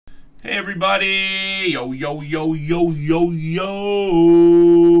Hey everybody! Yo, yo, yo, yo, yo,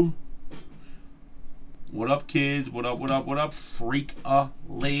 yo! What up, kids? What up, what up, what up? Freak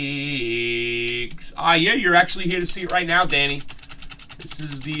legs. Yeah, you're actually here to see it right now, Danny. This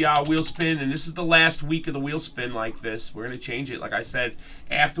is the wheel spin, and this is the last week of the wheel spin like this. We're going to change it, like I said,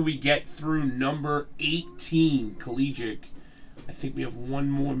 after we get through number 18, collegiate. I think we have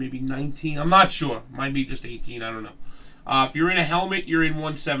one more, maybe 19. I'm not sure. Might be just 18. I don't know. If you're in a helmet, you're in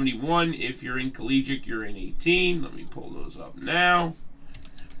 171. If you're in collegiate, you're in 18. Let me pull those up now.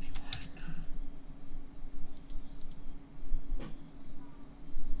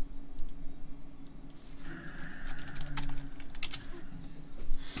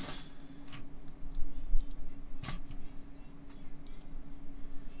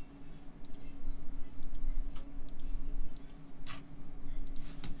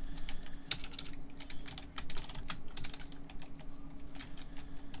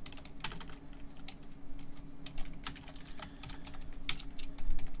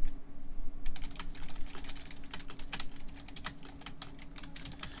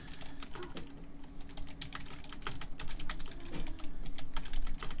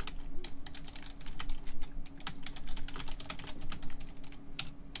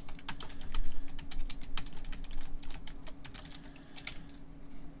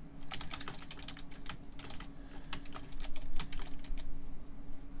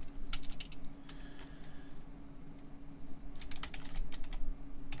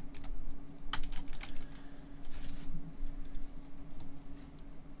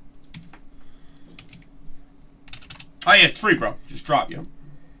 Oh yeah, it's free, bro. Just drop you.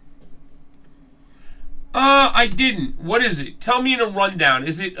 I didn't. What is it? Tell me in a rundown.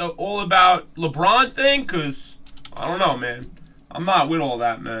 Is it all about LeBron thing? Cause I don't know, man. I'm not with all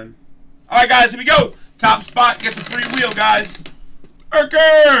that, man. All right, guys, here we go. Top spot gets a free wheel, guys.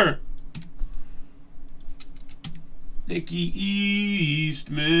 Urker. Nicky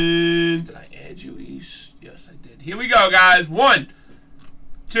Eastman. Did I add you, East? Yes, I did. Here we go, guys. 1,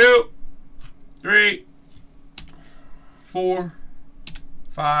 2, 3, 4,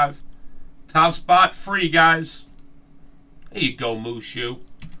 5. Top spot free, guys. There you go, Mushu.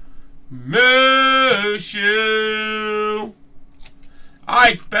 Mushu.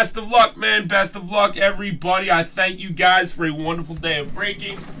 Alright, best of luck, man. Best of luck, everybody. I thank you guys for a wonderful day of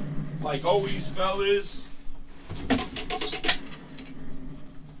breaking. Like always, fellas.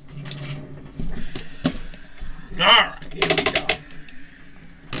 Alright, here we go.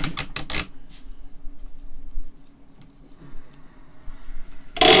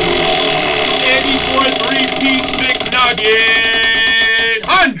 Three-piece McNugget,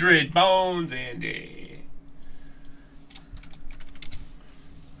 100 bones, Andy.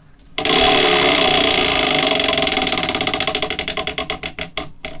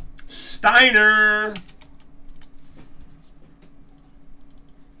 Steiner.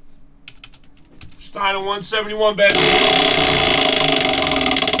 Steiner 171, baby.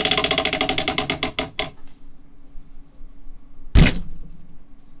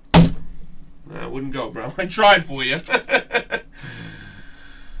 Wouldn't go, bro. I tried for you. I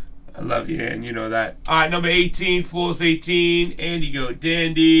love you, and you know that. All right, number 18, Floors 18. Andy Go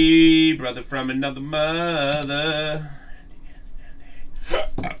Dandy, brother from another mother.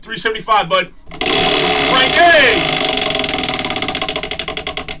 375, bud. Frankie!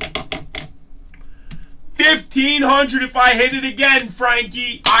 1,500 if I hit it again,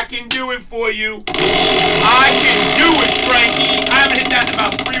 Frankie. I can do it for you. I can do it, Frankie. I haven't hit that in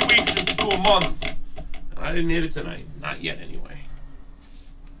about 3 weeks to a month. I didn't hit it tonight. Not yet, anyway.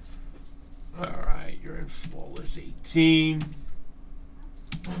 Alright, you're in Flawless 18.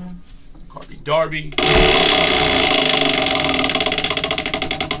 Carby Darby.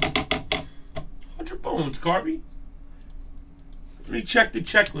 100 bones, Carby. Let me check the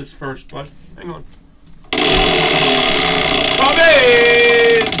checklist first, bud. Hang on.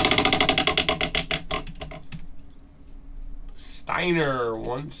 Cubbies! Steiner,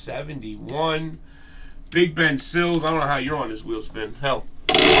 171. Big Ben Sills. I don't know how you're on this wheel spin. Hell,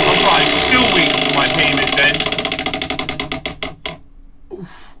 I'm probably still waiting for my payment, Ben.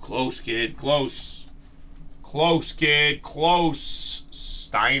 Oof, close, kid. Close. Close, kid. Close.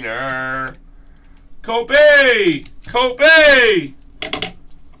 Steiner. Kobe! Kobe!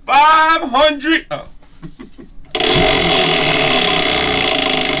 500. Oh.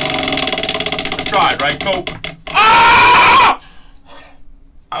 I tried, right, Kobe? Ah!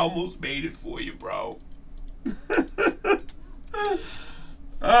 I almost made it for you, bro.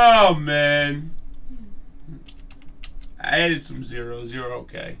 Oh, man. I added some zeros. You're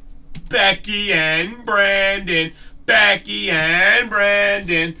okay. Becky and Brandon. Becky and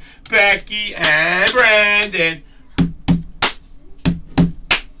Brandon. Becky and Brandon.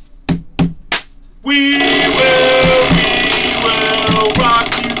 We will rock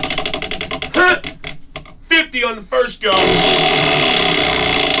you. Huh. 50 on the first go.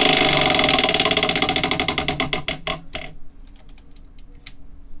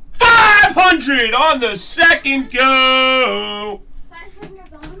 $500 on the second go.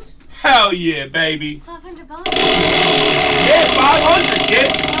 $500? Hell yeah, baby. $500? Yeah, 500, kid.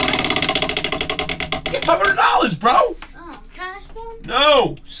 Yeah, $500, bro. Oh, can I spoon?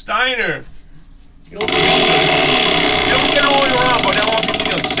 No, Steiner. You don't get all around, but I don't want people to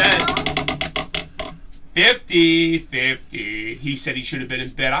get upset. 50. He said he should have been in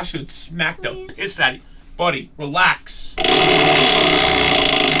bed. I should smack the piss out of you. Buddy, relax.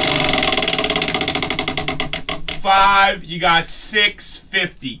 5. You got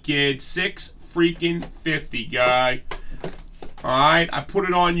 650, kid. 6 freaking 50, guy. Alright, I put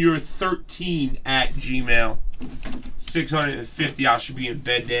it on your 13 at Gmail. 650. I should be in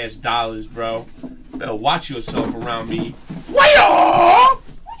bed ass dollars, bro. Better watch yourself around me.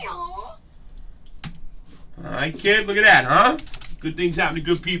 Alright, kid, look at that, huh? Good things happen to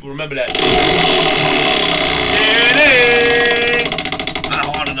good people. Remember that. Danny! I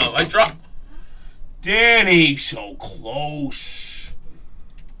don't want to know. I drop. Danny, so close.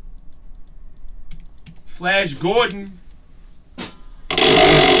 Flash Gordon.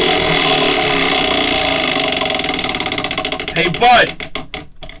 Hey, bud.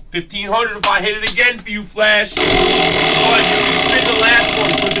 1,500 if I hit it again for you, Flash. Bud, you spin the last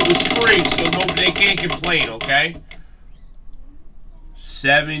one because it was free, so they can't complain, okay?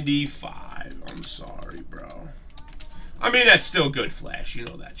 75. I'm sorry, bro. I mean, that's still good, Flash. You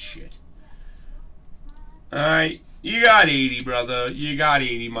know that shit. Alright. You got 80, brother. You got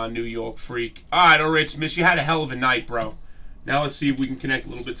 80, my New York freak. Alright, Rich Miss, you had a hell of a night, bro. Now let's see if we can connect a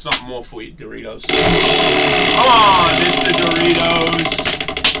little bit something more for you, Doritos. Come on, Mr. Doritos.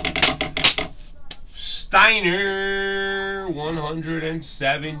 Steiner,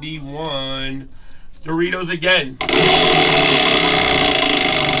 171. Doritos again.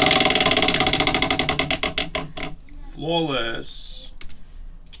 Flawless.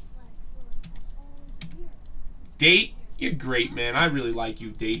 Date, you're great, man. I really like you,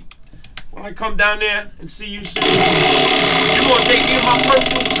 Date. When I come down there and see you soon, you're gonna take me on my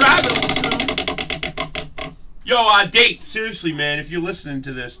personal travel soon. Yo, Date, seriously, man, if you're listening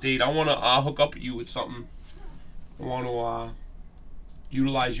to this, Date, I wanna hook up with you with something. I wanna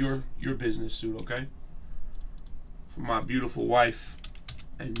utilize your business suit, okay? For my beautiful wife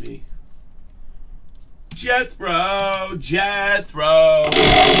and me. Jethro.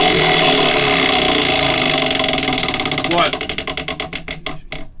 What?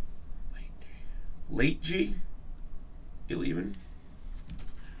 Late G? You leaving?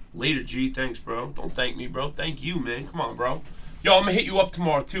 Later, G. Thanks, bro. Don't thank me, bro. Thank you, man. Come on, bro. Yo, I'm gonna hit you up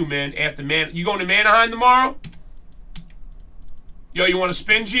tomorrow, too, man. After Man... You going to Manheim tomorrow? Yo, you want to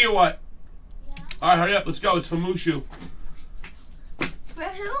spin, G, or what? Yeah. Alright, hurry up. Let's go. It's for Mushu. For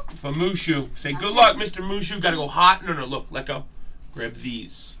who? For Mushu. Say, good luck, Mr. Mushu. Gotta go hot. No, look. Let go. Grab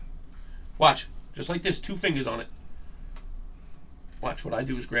these. Watch. Just like this. 2 fingers on it. Watch, what I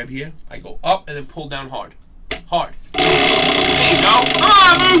do is grab here, I go up, and then pull down hard. Hard. There you go.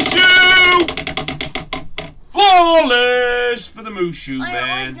 Ah, Mushu! Flawless for the Mushu, man.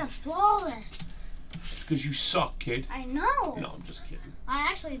 I always get flawless. It's because you suck, kid. I know. No, I'm just kidding. I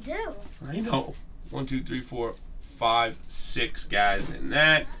actually do. I know. 1, 2, 3, 4, 5, 6 guys in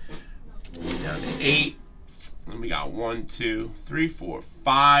that. Down to 8. Then we got 1, 2, 3, 4,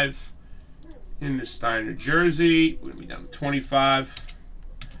 5. In the Steiner jersey, we're going to be down to 25.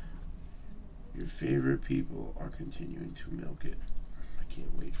 Your favorite people are continuing to milk it. I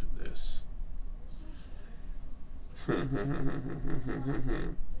can't wait for this.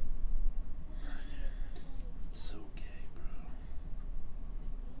 So gay, bro.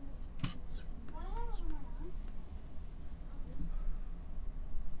 So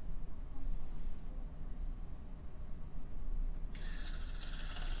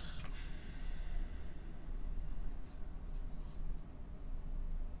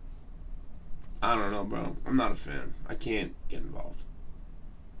I don't know, bro. I'm not a fan. I can't get involved.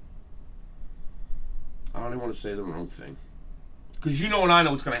 I don't even want to say the wrong thing. Because you know and I know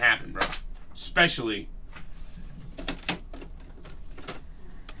what's going to happen, bro. Especially...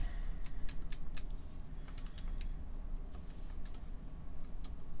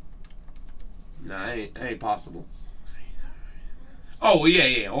 Nah, that ain't possible. Oh, well,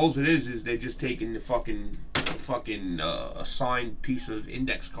 yeah. All it is they're just taking the fucking fucking a signed piece of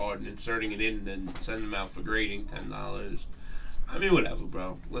index card and inserting it in and then sending them out for grading, $10. I mean, whatever,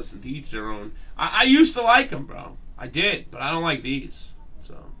 bro. Listen, to each their own. I used to like them, bro. I did, but I don't like these.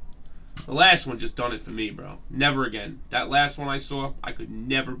 So, the last one just done it for me, bro. Never again. That last one I saw, I could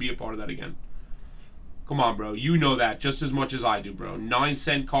never be a part of that again. Come on, bro. You know that just as much as I do, bro.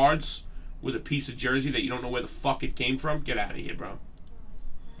 9-cent cards with a piece of jersey that you don't know where the fuck it came from. Get out of here, bro.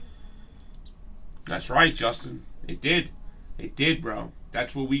 That's right, Justin. It did. It did, bro.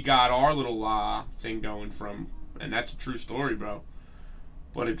 That's where we got our little thing going from. And that's a true story, bro.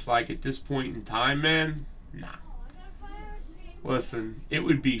 But it's like, at this point in time, man, nah. Listen, it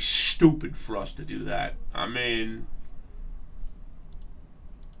would be stupid for us to do that. I mean,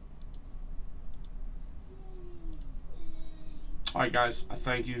 alright, guys. I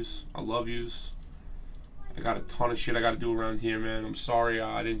thank yous. I love yous. I got a ton of shit I got to do around here, man. I'm sorry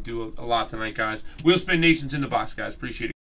I didn't do a lot tonight, guys. Wheel Spin Nation's in the box, guys. Appreciate it.